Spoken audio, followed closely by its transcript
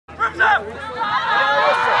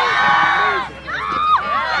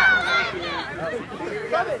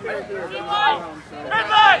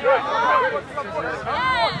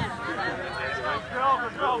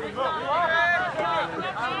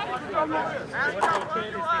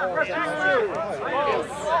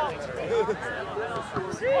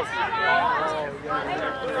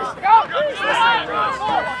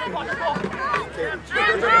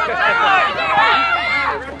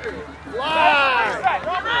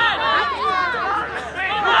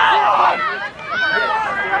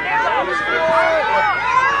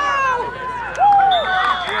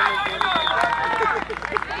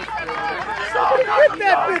Hit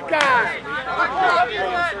that big guy!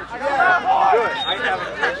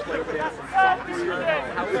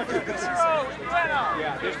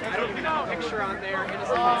 Yeah, there's, I don't even have a picture on there. It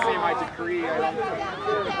doesn't say my degree. I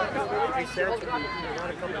said to me, you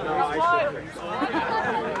want to come to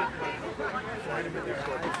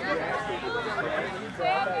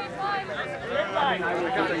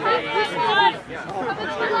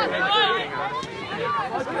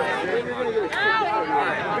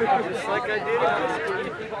just like I did.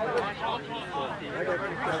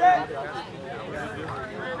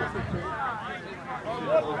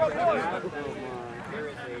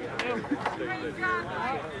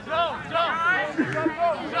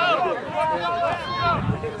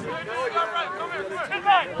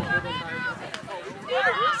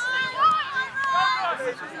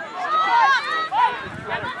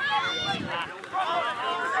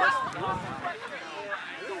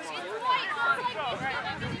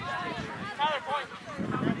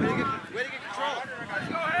 Way to get control.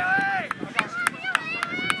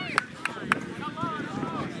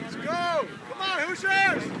 Let's go. Come on,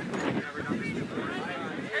 Hoosiers.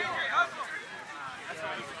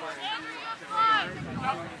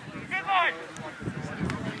 Good line.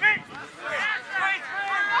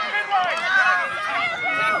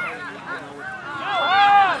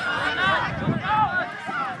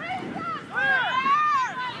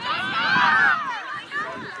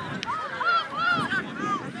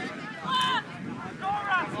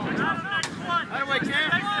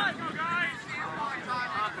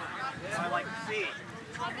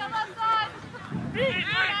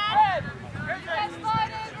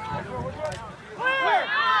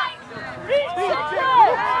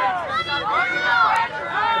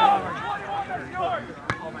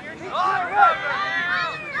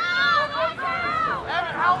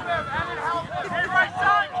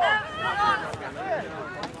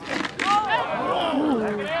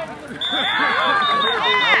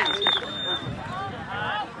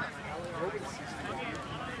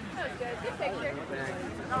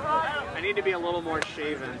 I need to be a little more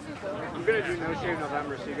shaven. I'm going to do no shave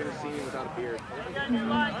November, so you're going to see me without a beard.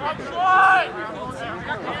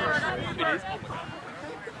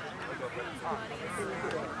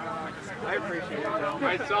 I appreciate it.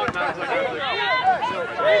 I saw it, I was like,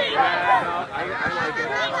 yeah, no, I like it.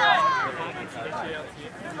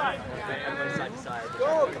 Go,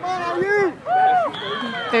 come on, are you?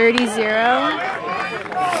 30-0.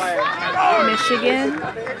 Michigan.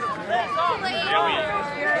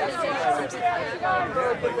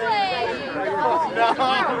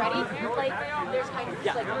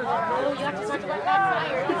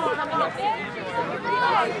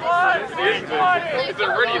 It's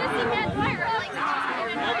already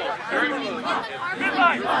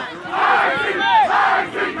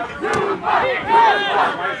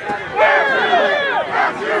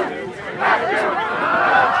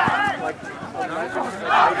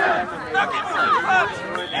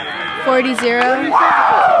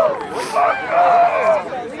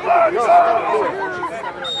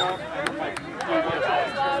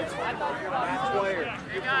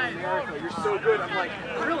You're so good. I'm like,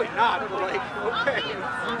 really not, but like, okay.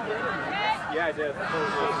 Yeah, I did. What I'm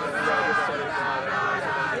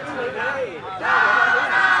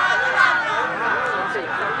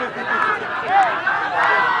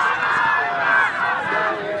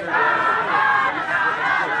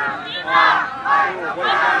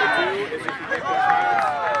going to do is if you get this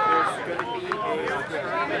there's going to be a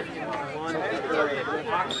tournament in one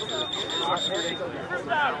Oxford,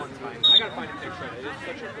 Valentine. I got to find a picture of it. It's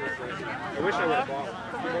such a cool place. I wish I would have bought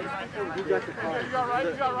one. You got the card. You got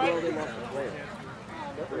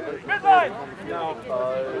right. No.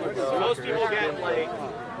 Most people get like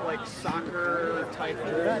soccer type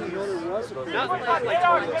of not like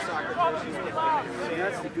total soccer jerseys.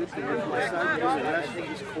 That's the good thing. My son does the rest of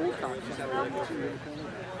these cool copies.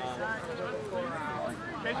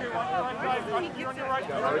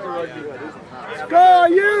 Go,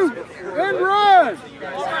 you! And run!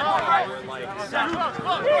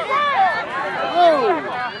 Oh!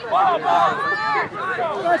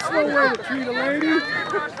 That's no way to treat a lady.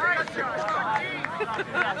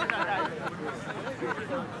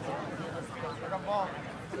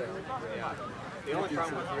 The only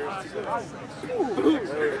problem with yours is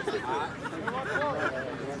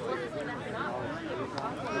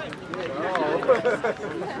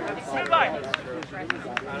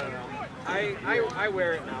I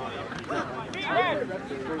wear it now.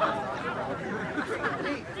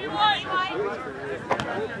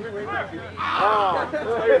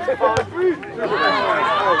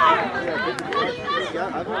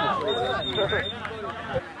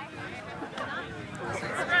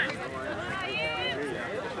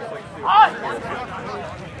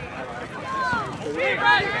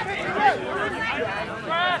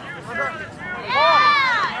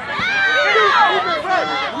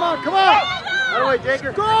 Come on, come on! Out of the way,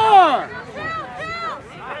 Jaker. Score!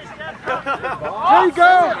 There you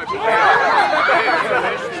go!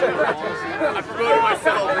 I promoted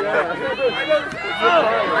myself. Oh,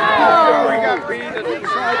 we got beat at the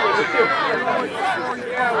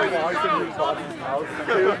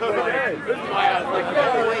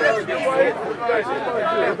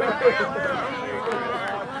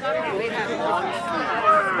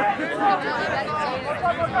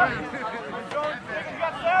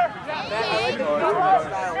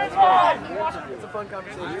It's a fun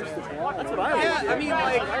conversation. That's what I like. Yeah, I mean,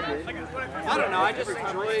 like, I don't know, I just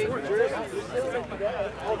enjoy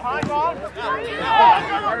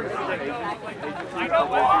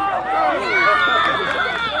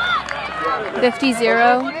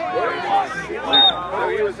 50-0.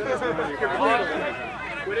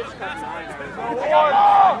 Quidditch comes on.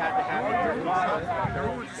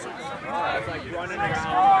 It's like running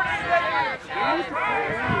around.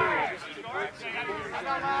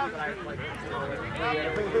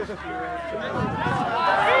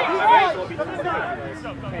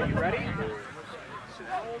 Hey, you ready? You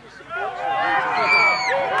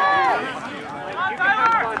can have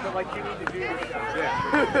fun, but like you need to do your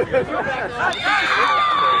job.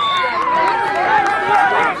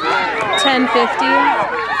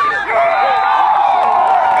 10-50.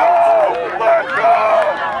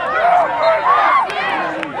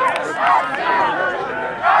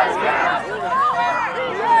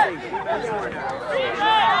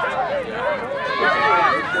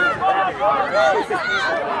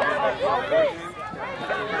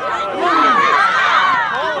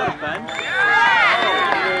 Ben?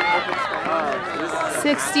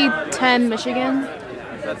 60-10 Michigan.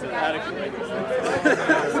 That's an adequate.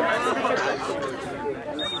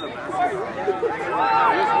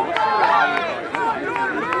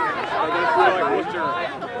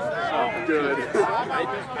 Good.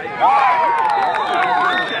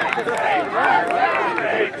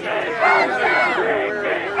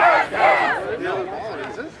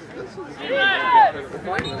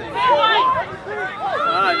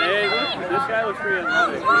 This guy looks pretty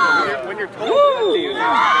athletic. When you're told to use it.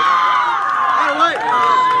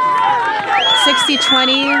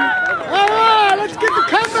 60-20. All right, let's get the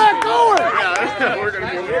comeback going. Yeah, we're going to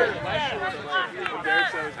be here.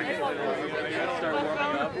 Start warming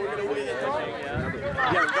up. We're going to win it.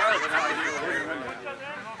 Yeah, regardless of how we do it, we're going to win it.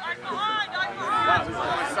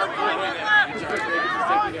 Start playing it.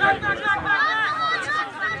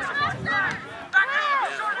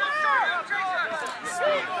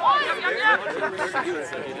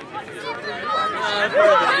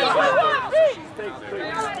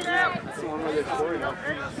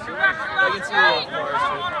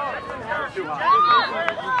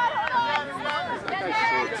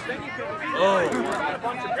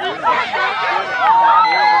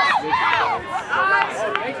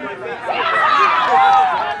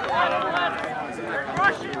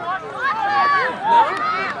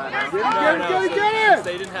 Get it!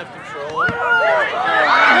 They didn't have control. Nice!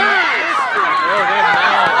 Oh, they have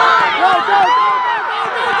now. Go!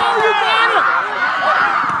 You got it!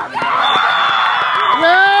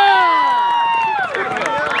 Yeah!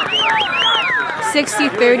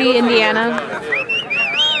 60-30 Indiana.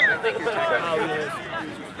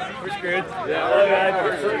 We're screwed. Yeah.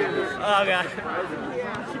 Oh, God.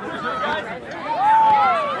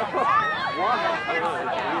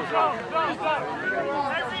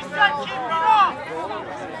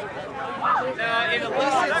 It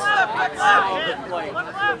elicits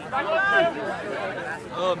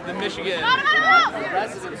the Michigan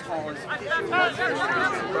residence hall is surprised.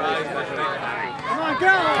 Come on,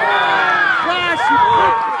 go! Flash!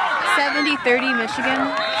 70-30 Michigan.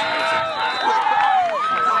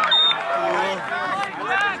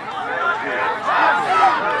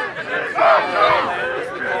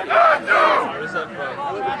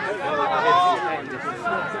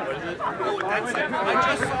 That's it. I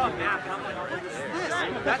just saw a map.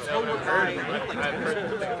 That's homework early.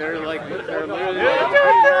 They're like, they're literally.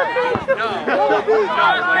 No. They're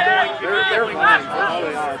fine.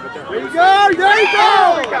 They are, but they're. There you go! There you go!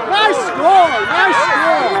 Nice score! Nice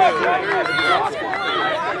score!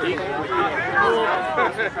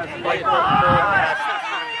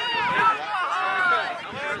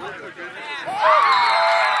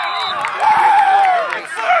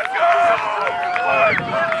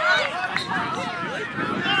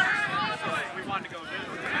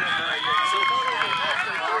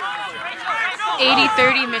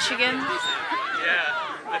 80-30 Michigan. Yeah,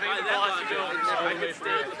 I think the ball has to go. I could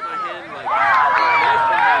stand with my hand like.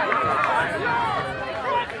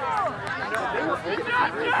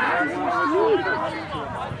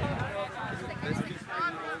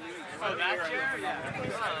 Oh, that chair? Yeah.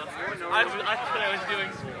 I thought I was doing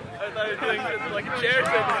like a chair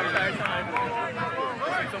set the entire time.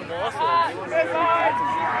 Like some muscle.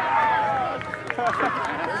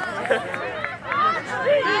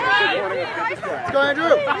 Let's go, Andrew!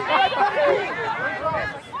 Let's go,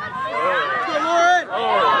 Lauren! No.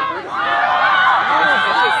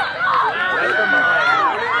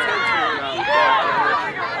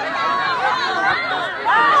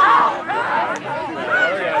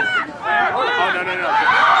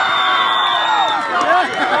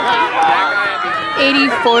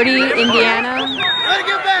 80-40 Indiana. Let it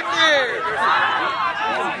get back there!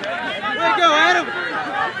 Way to go, Adam!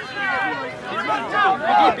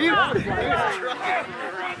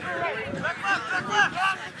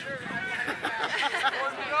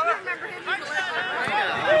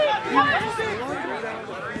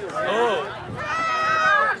 Oh.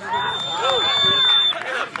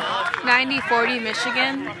 90-40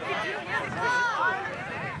 Michigan.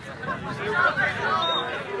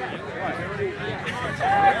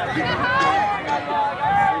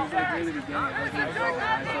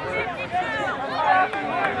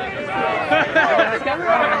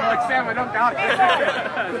 Like Sam, I don't doubt it. I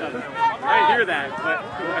didn't hear that, but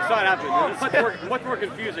I saw it happen. Much more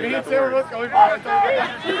confusing. I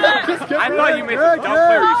thought you made some dumb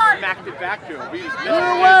player. You smacked it back to him. Clear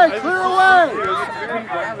away! Clear away!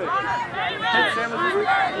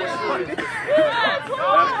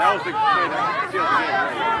 That was the play that sealed the game,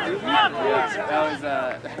 right?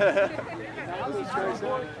 That was a straight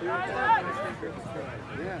shot.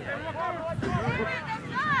 Yeah.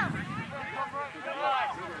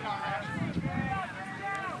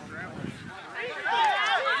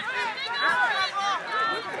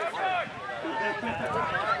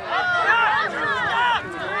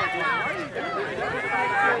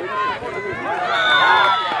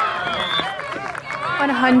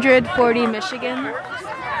 140 Michigan.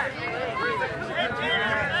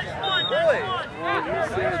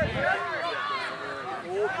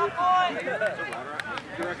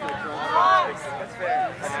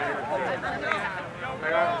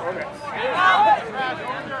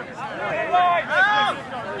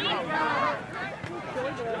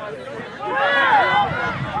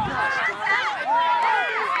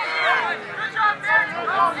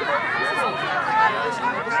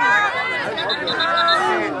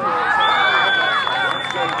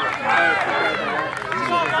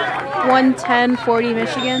 One 10-40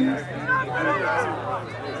 Michigan.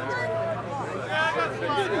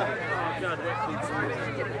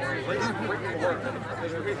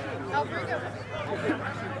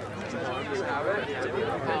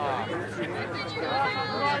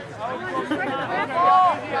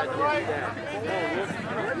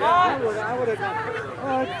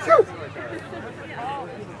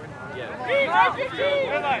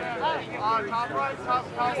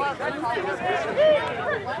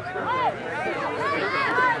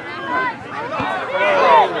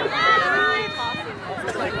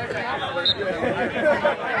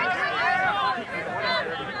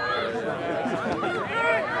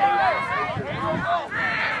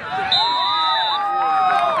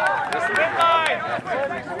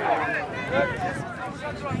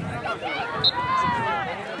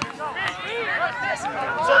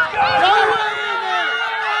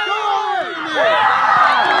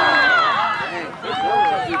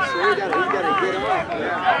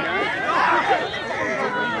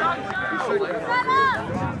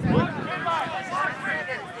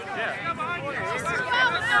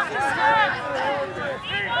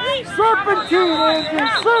 Serpentine, Andrew!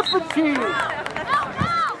 Serpentine!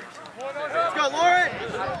 Let's go, Lauren!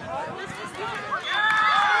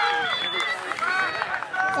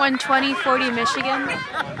 120-40 Michigan.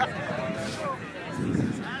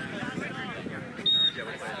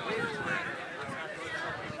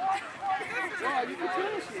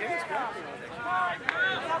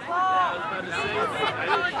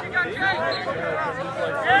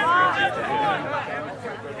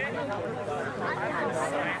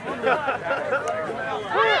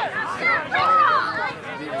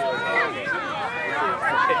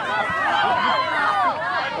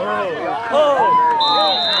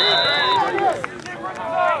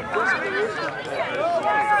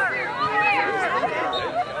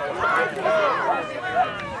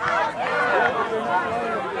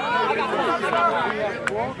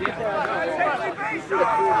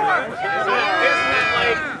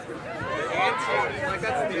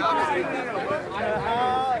 That's the opposite.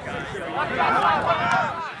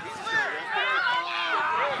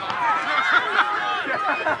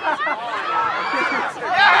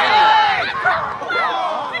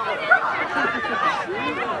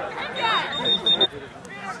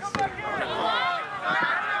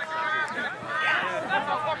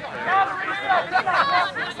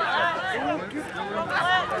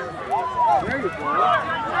 There you go.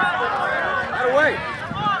 Out of way.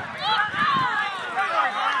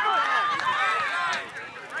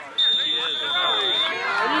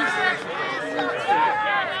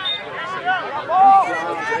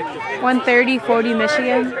 $130.40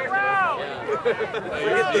 Michigan.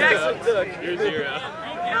 You're 0.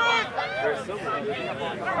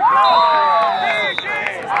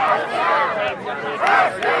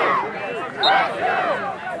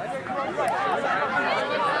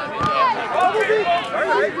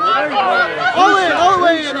 All the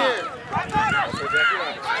way in here.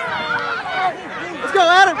 Let's go,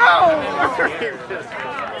 Adam.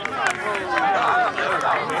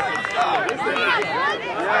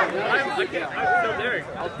 I'm still Derek.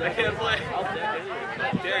 I can't play.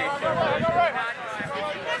 Derek.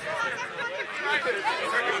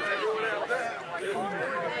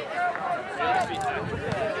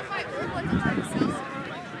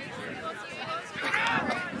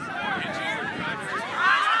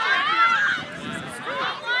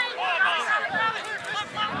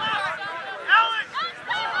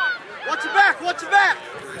 Watch your back, watch your back.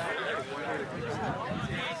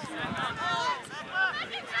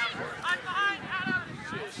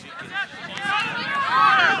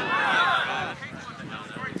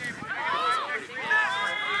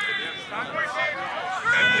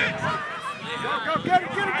 Go, get it,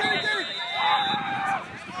 get it, get it, get it.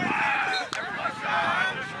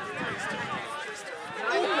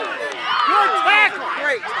 Good tackle.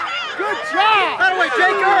 Great. Good job. By the way,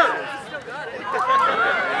 Jaker.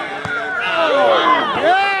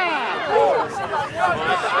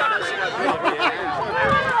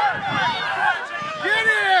 Get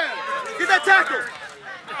in! Get that tackle!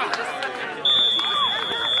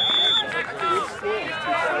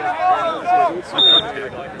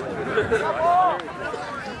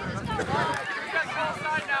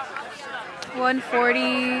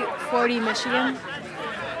 $140.40 Michigan.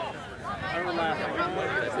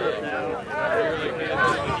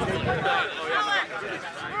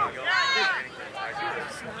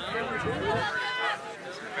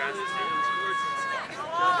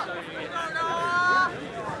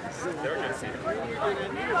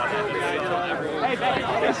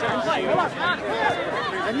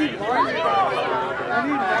 I need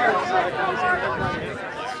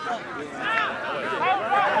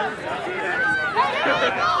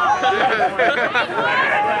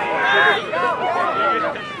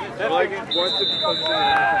Like once it comes in,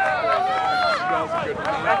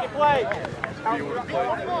 Back and play. I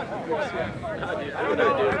don't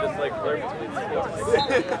know, dude. Just like flirt between skills.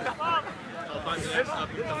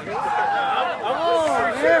 Oh,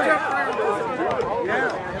 yeah.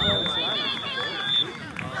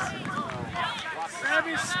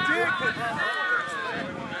 Savvy stick.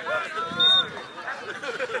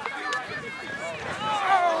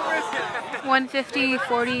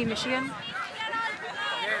 $150.40 Michigan.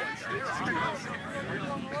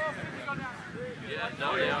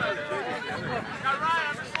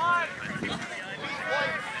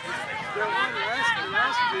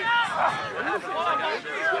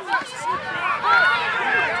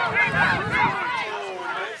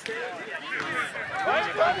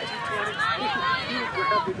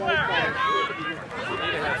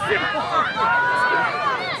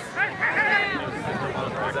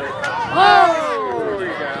 Oh!